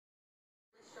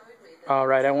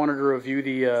Alright, I wanted to review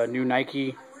the new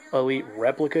Nike Elite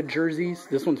replica jerseys.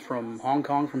 This one's from Hong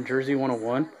Kong, from Jersey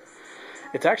 101.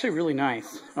 It's actually really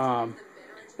nice.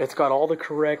 It's got all the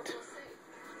correct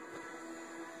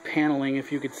paneling.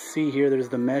 If you could see here, there's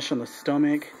the mesh on the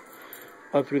stomach,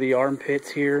 up through the armpits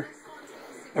here.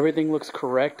 Everything looks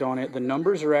correct on it. The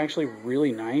numbers are actually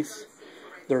really nice.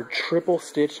 They're triple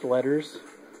stitched letters.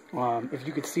 If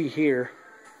you could see here,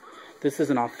 this is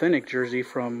an authentic jersey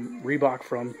from Reebok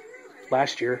from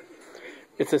last year.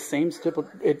 It's the same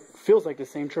it feels like the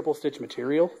same triple stitch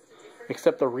material,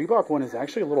 except the Reebok one is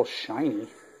actually a little shiny.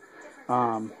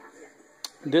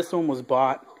 This one was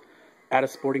bought at a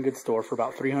sporting goods store for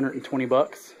about 320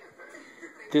 bucks.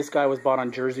 This guy was bought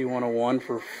on Jersey 101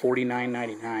 for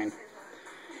 $49.99.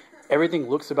 Everything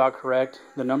looks about correct.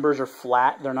 The numbers are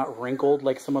flat. They're not wrinkled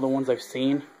like some of the ones I've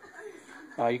seen.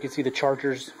 You can see the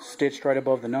Chargers stitched right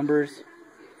above the numbers.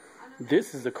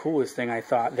 This is the coolest thing, I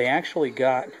thought. They actually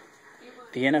got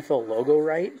the NFL logo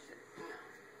right.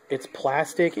 It's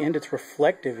plastic and it's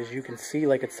reflective, as you can see,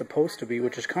 like it's supposed to be,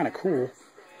 which is kind of cool.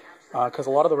 Because a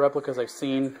lot of the replicas I've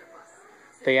seen,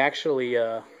 they actually,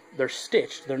 they're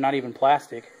stitched. They're not even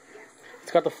plastic.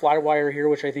 It's got the fly wire here,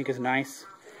 which I think is nice.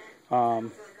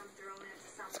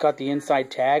 It's got the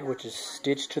inside tag, which is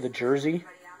stitched to the jersey,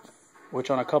 which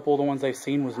on a couple of the ones I've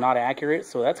seen was not accurate,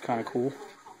 so that's kind of cool.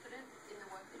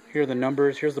 Here are the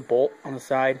numbers. Here's the bolt on the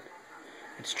side.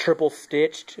 It's triple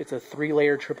stitched. It's a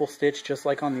 3-layer triple stitch, just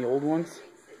like on the old ones.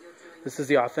 This is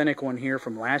the authentic one here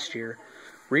from last year.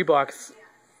 Reeboks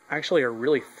actually are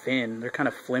really thin. They're kind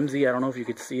of flimsy. I don't know if you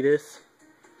could see this.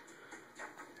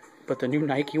 But the new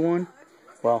Nike one,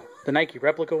 well, the Nike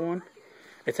replica one,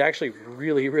 it's actually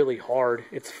really, really hard.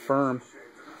 It's firm.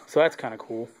 So that's kind of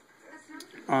cool.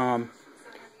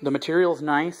 The material's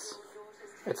nice.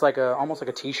 It's like almost like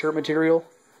a t-shirt material.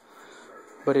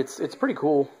 But it's pretty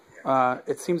cool.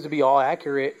 It seems to be all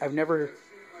accurate. I've never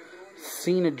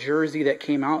seen a jersey that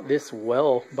came out this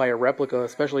well by a replica,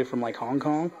 especially from like Hong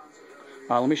Kong.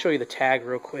 Let me show you the tag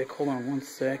real quick. Hold on one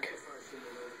sec.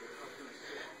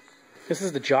 This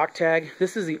is the jock tag.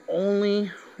 This is the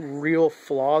only real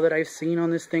flaw that I've seen on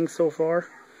this thing so far,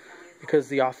 because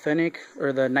the authentic,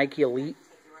 or the Nike Elite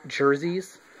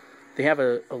jerseys, they have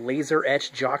a laser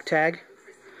etched jock tag.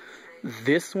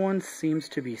 This one seems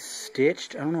to be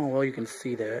stitched. I don't know how well you can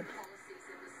see that.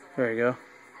 There you go.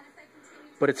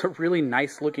 But it's a really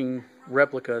nice looking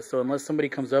replica, so unless somebody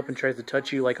comes up and tries to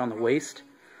touch you like on the waist,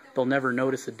 they'll never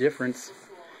notice a difference.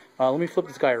 Let me flip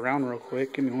this guy around real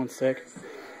quick. Give me one sec.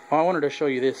 Oh, I wanted to show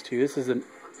you this too. This is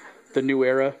the New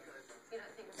Era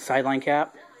sideline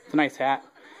cap. It's a nice hat.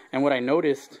 And what I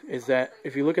noticed is that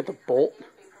if you look at the bolt,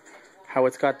 how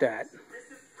it's got that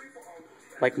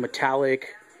like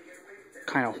metallic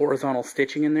kind of horizontal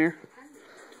stitching in there.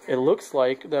 It looks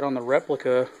like that on the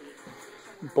replica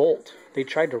bolt, they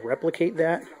tried to replicate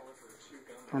that.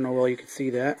 I don't know how well you can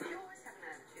see that.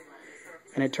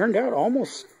 And it turned out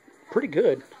almost pretty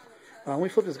good. Let me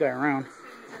flip this guy around.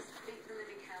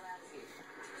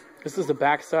 This is the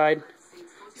back side.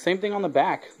 Same thing on the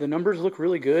back. The numbers look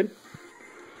really good.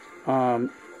 They're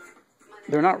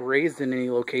not raised in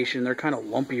any location. They're kind of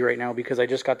lumpy right now because I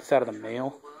just got this out of the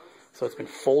mail. So it's been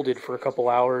folded for a couple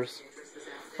hours.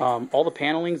 All the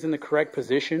paneling's in the correct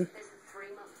position.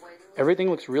 Everything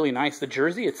looks really nice. The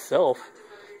jersey itself,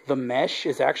 the mesh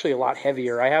is actually a lot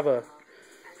heavier. I have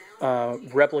a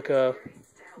replica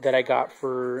that I got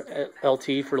for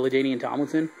LT for LaDainian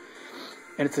Tomlinson.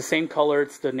 And it's the same color.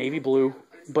 It's the navy blue.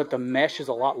 But the mesh is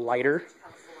a lot lighter.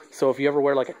 So if you ever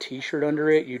wear like a t-shirt under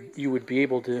it, you would be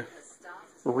able to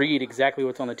read exactly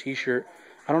what's on the t-shirt.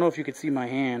 I don't know if you could see my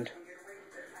hand.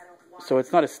 So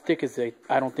it's not as thick as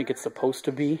I don't think it's supposed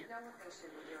to be.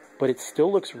 But it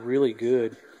still looks really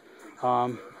good.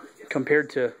 Compared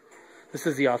to, this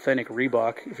is the authentic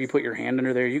Reebok. If you put your hand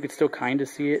under there, you could still kind of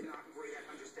see it.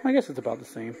 I guess it's about the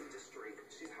same.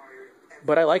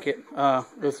 But I like it.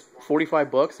 It was 45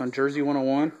 bucks on Jersey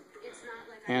 101.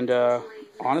 And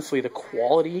honestly, the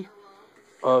quality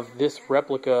of this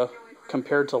replica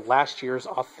compared to last year's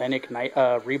authentic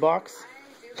Reeboks,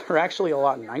 they're actually a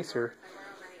lot nicer.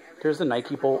 There's the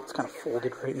Nike bolt. It's kind of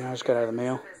folded right now. I just got out of the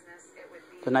mail.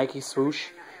 The Nike swoosh.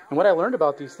 And what I learned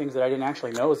about these things that I didn't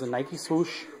actually know is the Nike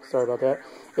swoosh, sorry about that,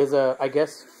 is, I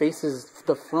guess, faces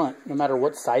the front no matter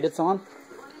what side it's on.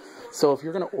 So if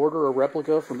you're going to order a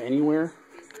replica from anywhere,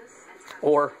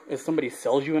 or if somebody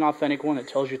sells you an authentic one that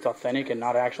tells you it's authentic and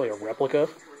not actually a replica,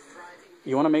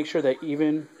 you want to make sure that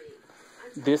even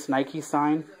this Nike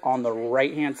sign on the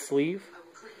right-hand sleeve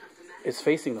is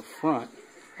facing the front.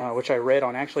 Which I read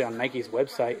on on Nike's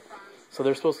website. So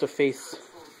they're supposed to face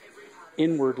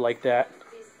inward like that.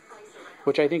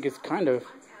 which I think is kind of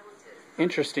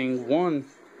interesting. One,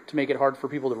 to make it hard for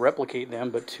people to replicate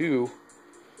them, but two,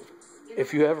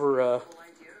 if you ever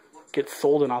get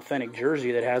sold an authentic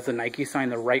jersey that has the Nike sign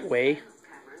the right way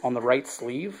on the right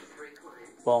sleeve,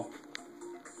 well,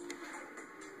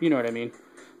 you know what I mean.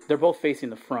 They're both facing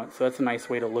the front, so that's a nice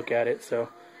way to look at it. So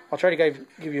I'll try to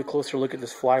give you a closer look at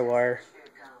this fly wire.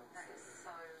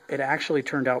 It actually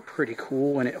turned out pretty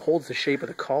cool, and it holds the shape of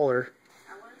the collar.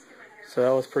 So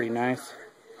that was pretty nice.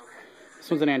 This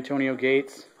one's an Antonio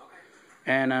Gates.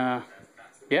 And,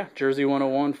 yeah, Jersey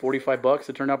 101, 45 bucks.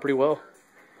 It turned out pretty well.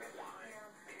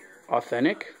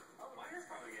 Authentic.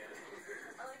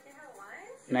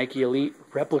 Nike Elite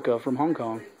replica from Hong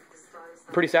Kong.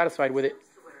 Pretty satisfied with it.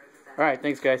 Alright,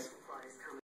 thanks guys.